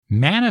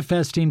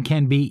Manifesting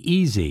can be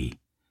easy.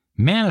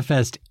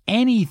 Manifest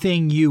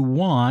anything you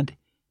want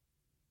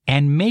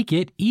and make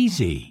it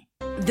easy.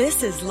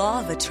 This is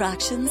Law of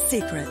Attraction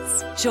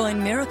Secrets.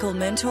 Join Miracle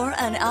Mentor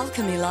and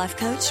Alchemy Life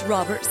Coach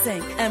Robert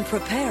Zink and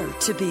prepare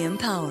to be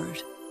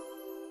empowered.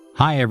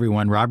 Hi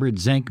everyone, Robert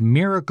Zink,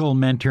 Miracle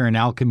Mentor and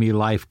Alchemy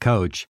Life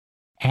Coach.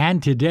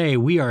 And today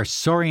we are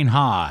soaring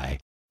high.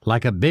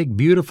 Like a big,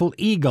 beautiful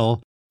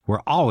eagle,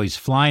 we're always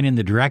flying in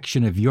the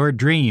direction of your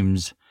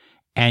dreams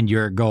and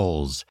your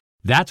goals.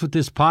 That's what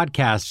this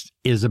podcast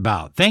is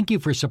about. Thank you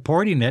for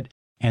supporting it,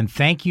 and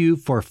thank you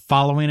for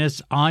following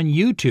us on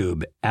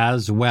YouTube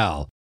as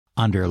well,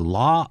 under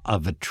Law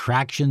of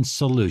Attraction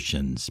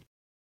Solutions.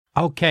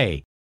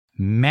 Okay,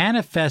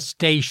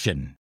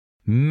 manifestation.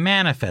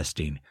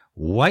 Manifesting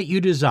what you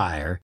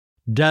desire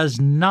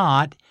does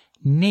not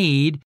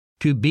need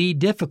to be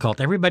difficult.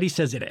 Everybody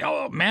says it.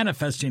 Oh,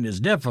 manifesting is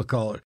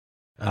difficult.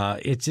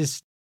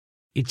 It's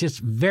just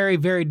very,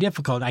 very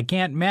difficult. I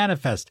can't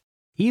manifest.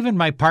 Even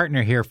my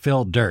partner here,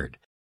 Phil Dirt,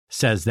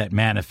 says that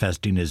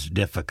manifesting is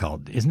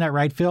difficult. Isn't that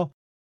right, Phil?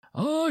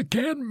 Oh, I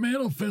can't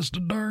manifest a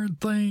darn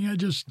thing.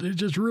 It's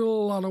just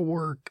real lot of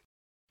work.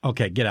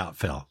 Okay, get out,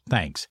 Phil.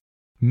 Thanks.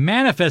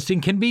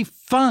 Manifesting can be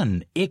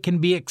fun. It can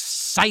be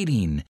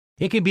exciting.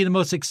 It can be the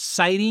most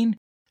exciting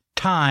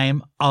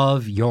time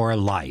of your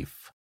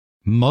life.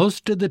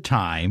 Most of the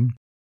time,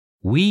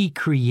 we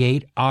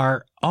create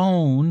our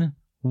own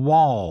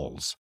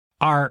walls,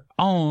 our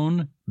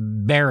own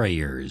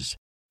barriers,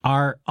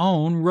 our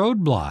own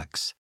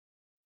roadblocks.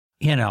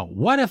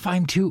 What if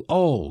I'm too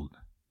old?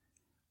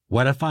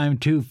 What if I'm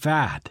too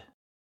fat?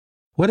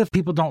 What if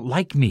people don't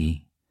like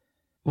me?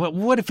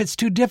 What if it's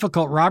too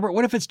difficult, Robert?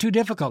 What if it's too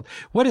difficult?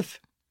 What if?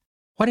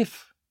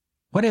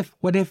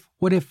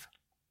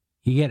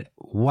 You get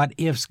what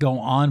ifs go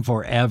on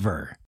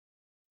forever.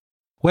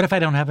 What if I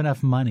don't have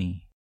enough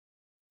money?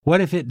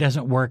 What if it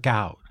doesn't work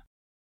out?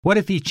 What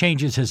if he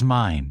changes his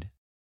mind?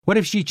 What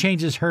if she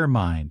changes her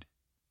mind?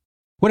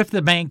 What if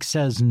the bank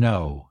says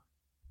no?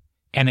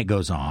 And it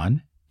goes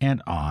on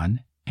and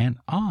on and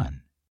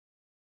on.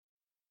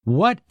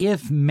 What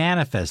if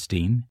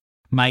manifesting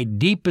my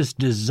deepest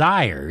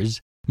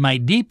desires, my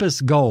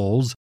deepest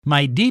goals,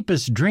 my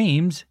deepest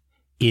dreams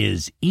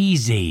is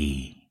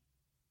easy?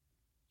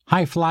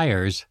 High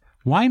flyers,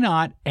 why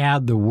not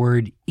add the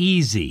word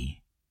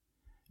easy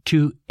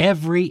to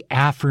every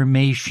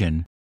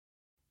affirmation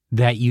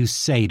that you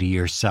say to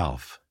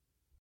yourself?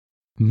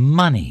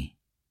 Money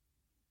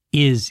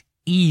is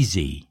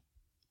easy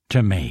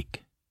to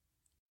make.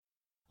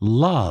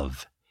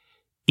 Love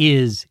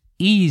is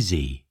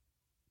easy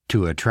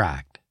to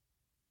attract.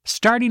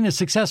 Starting a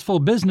successful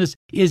business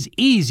is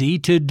easy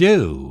to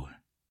do.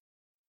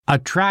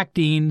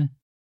 Attracting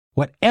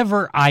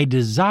whatever I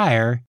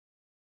desire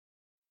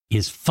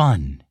is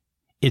fun.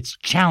 It's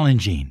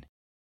challenging,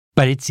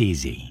 but it's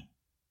easy.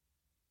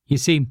 You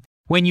see,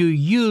 when you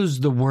use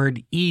the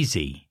word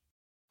easy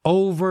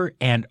over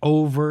and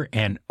over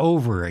and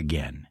over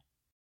again,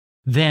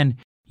 then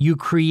you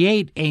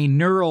create a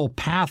neural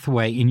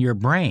pathway in your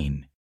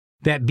brain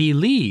that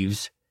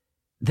believes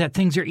that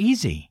things are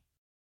easy.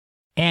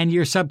 And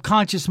your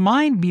subconscious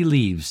mind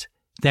believes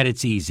that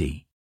it's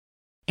easy.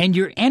 And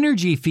your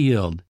energy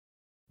field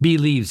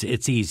believes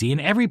it's easy.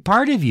 And every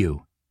part of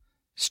you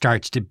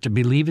starts to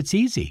believe it's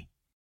easy.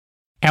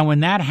 And when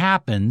that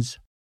happens,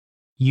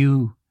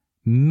 you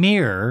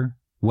mirror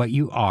what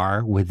you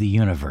are with the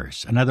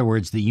universe. In other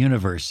words, the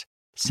universe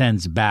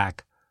sends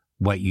back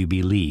what you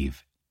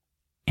believe.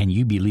 And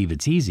you believe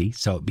it's easy,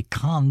 so it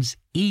becomes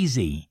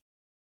easy.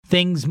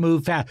 Things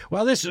move fast.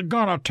 Well, this is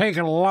going to take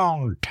a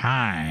long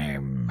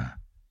time.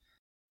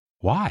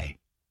 Why?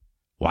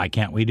 Why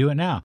can't we do it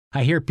now?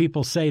 I hear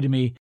people say to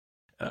me,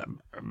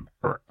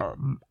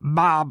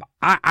 Bob,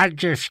 I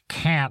just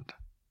can't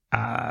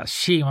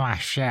see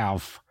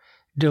myself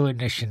doing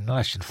this in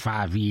less than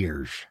 5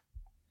 years.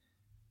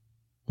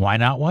 Why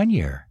not 1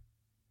 year?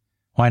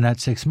 Why not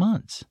 6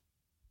 months?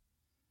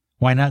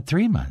 Why not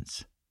 3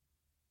 months?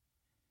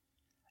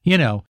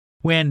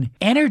 When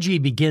energy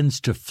begins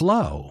to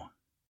flow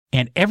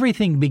and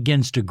everything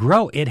begins to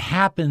grow, it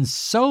happens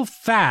so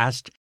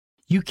fast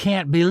you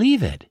can't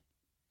believe it.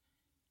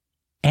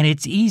 And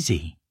it's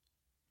easy.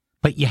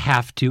 But you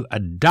have to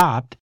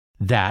adopt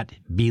that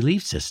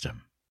belief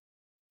system.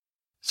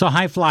 So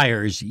high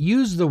flyers,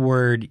 use the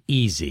word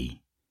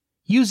easy.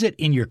 Use it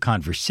in your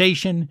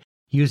conversation.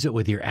 Use it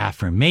with your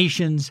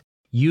affirmations.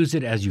 Use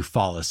it as you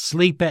fall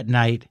asleep at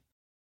night.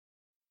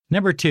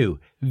 Number 2,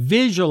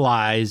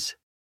 visualize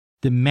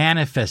the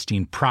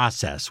manifesting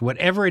process,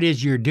 whatever it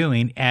is you're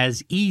doing,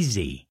 as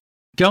easy.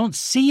 Don't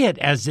see it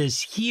as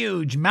this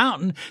huge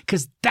mountain,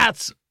 because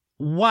that's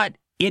what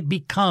it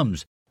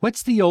becomes.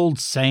 What's the old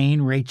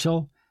saying,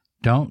 Rachel?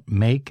 Don't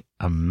make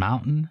a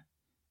mountain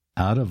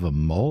out of a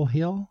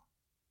molehill?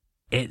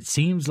 It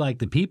seems like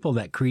the people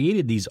that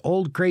created these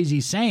old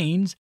crazy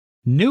sayings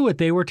knew what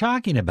they were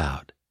talking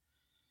about.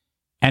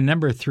 And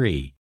number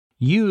 3,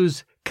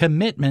 use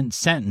commitment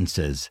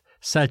sentences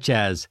such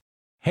as,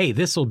 hey,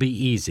 this will be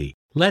easy.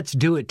 Let's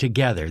do it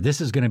together.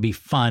 This is going to be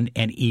fun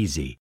and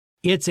easy.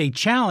 It's a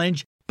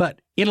challenge, but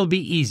it'll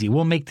be easy.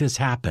 We'll make this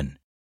happen.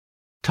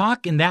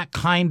 Talk in that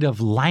kind of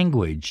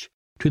language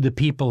to the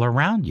people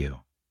around you.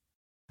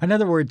 In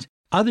other words,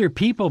 other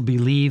people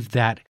believe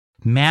that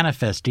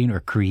manifesting or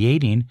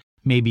creating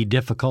may be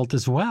difficult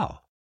as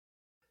well.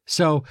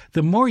 So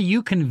the more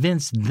you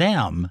convince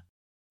them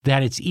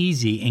that it's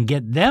easy and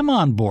get them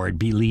on board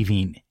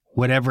believing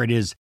whatever it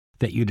is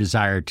that you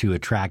desire to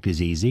attract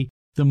is easy,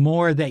 the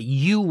more that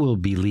you will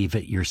believe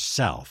it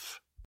yourself.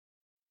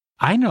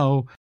 I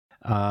know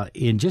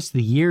in just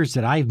the years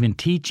that I've been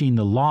teaching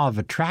the law of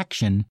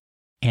attraction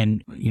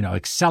and,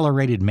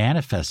 accelerated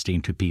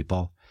manifesting to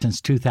people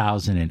since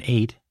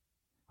 2008,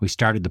 we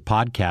started the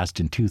podcast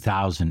in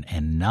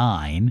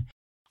 2009.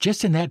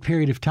 Just in that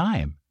period of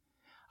time,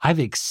 I've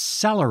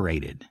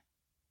accelerated.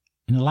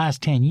 In the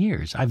last 10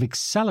 years, I've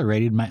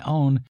accelerated my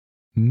own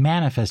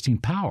manifesting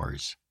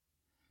powers.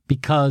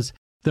 Because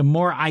the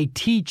more I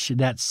teach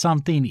that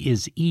something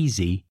is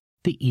easy,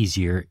 the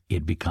easier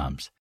it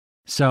becomes.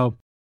 So,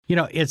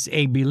 it's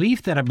a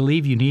belief that I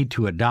believe you need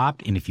to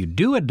adopt. And if you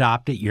do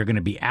adopt it, you're going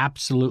to be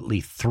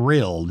absolutely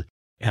thrilled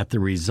at the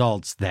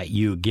results that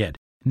you get.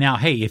 Now,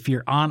 hey, if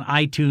you're on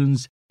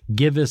iTunes,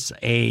 give us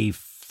a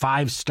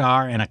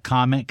 5-star and a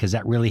comment, because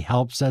that really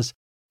helps us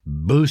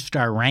boost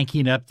our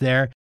ranking up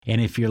there.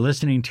 And if you're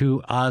listening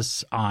to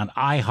us on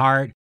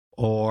iHeart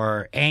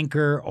or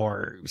Anchor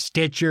or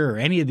Stitcher or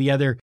any of the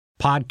other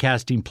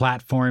podcasting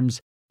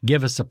platforms,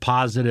 give us a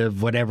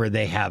positive, whatever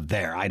they have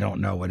there. I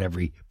don't know what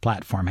every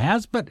platform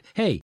has, but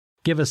hey,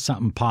 give us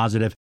something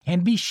positive.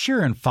 And be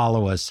sure and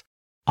follow us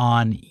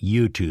on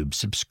YouTube.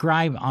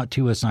 Subscribe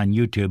to us on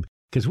YouTube,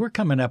 because we're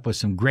coming up with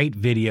some great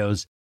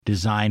videos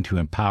designed to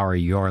empower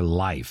your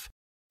life.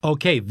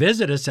 Okay,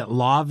 visit us at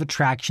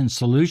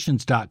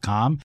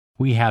lawofattractionsolutions.com.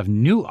 We have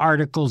new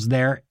articles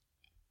there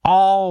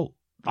all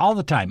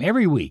the time,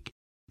 every week.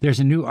 There's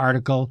a new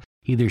article.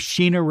 Either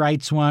Sheena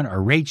writes one,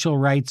 or Rachel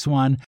writes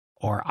one,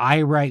 or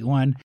I write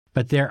one.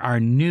 But there are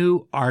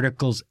new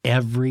articles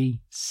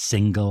every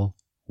single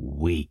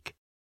week.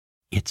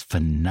 It's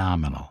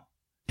phenomenal.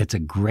 It's a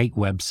great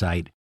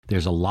website.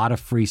 There's a lot of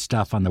free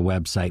stuff on the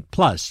website.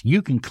 Plus,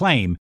 you can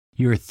claim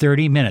your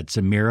 30 minutes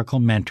of miracle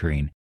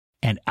mentoring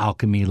and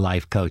alchemy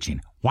life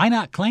coaching. Why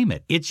not claim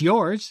it? It's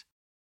yours.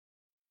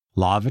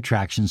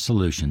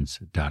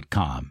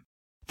 lawofattractionsolutions.com.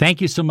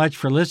 Thank you so much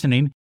for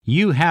listening.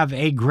 You have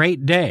a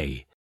great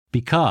day,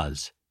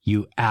 because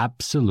you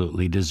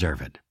absolutely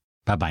deserve it.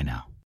 Bye-bye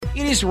now.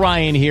 It is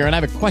Ryan here, and I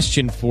have a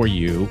question for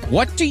you.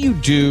 What do you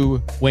do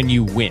when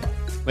you win?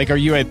 Like, are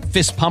you a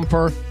fist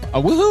pumper,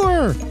 a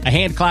woohooer, a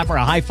hand clapper,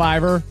 a high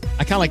fiver?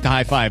 I kind of like the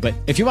high five, but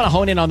if you want to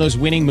hone in on those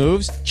winning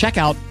moves, check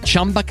out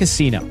Chumba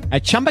Casino.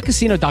 At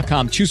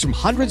ChumbaCasino.com, choose from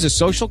hundreds of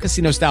social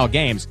casino-style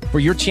games for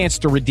your chance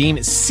to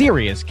redeem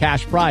serious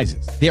cash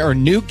prizes. There are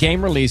new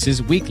game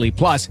releases weekly,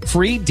 plus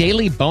free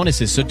daily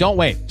bonuses. So don't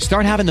wait.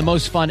 Start having the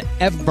most fun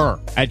ever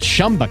at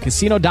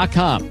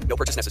ChumbaCasino.com. No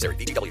purchase necessary.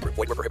 VGW Group.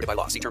 Void where prohibited by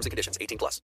law. See terms and conditions. 18+.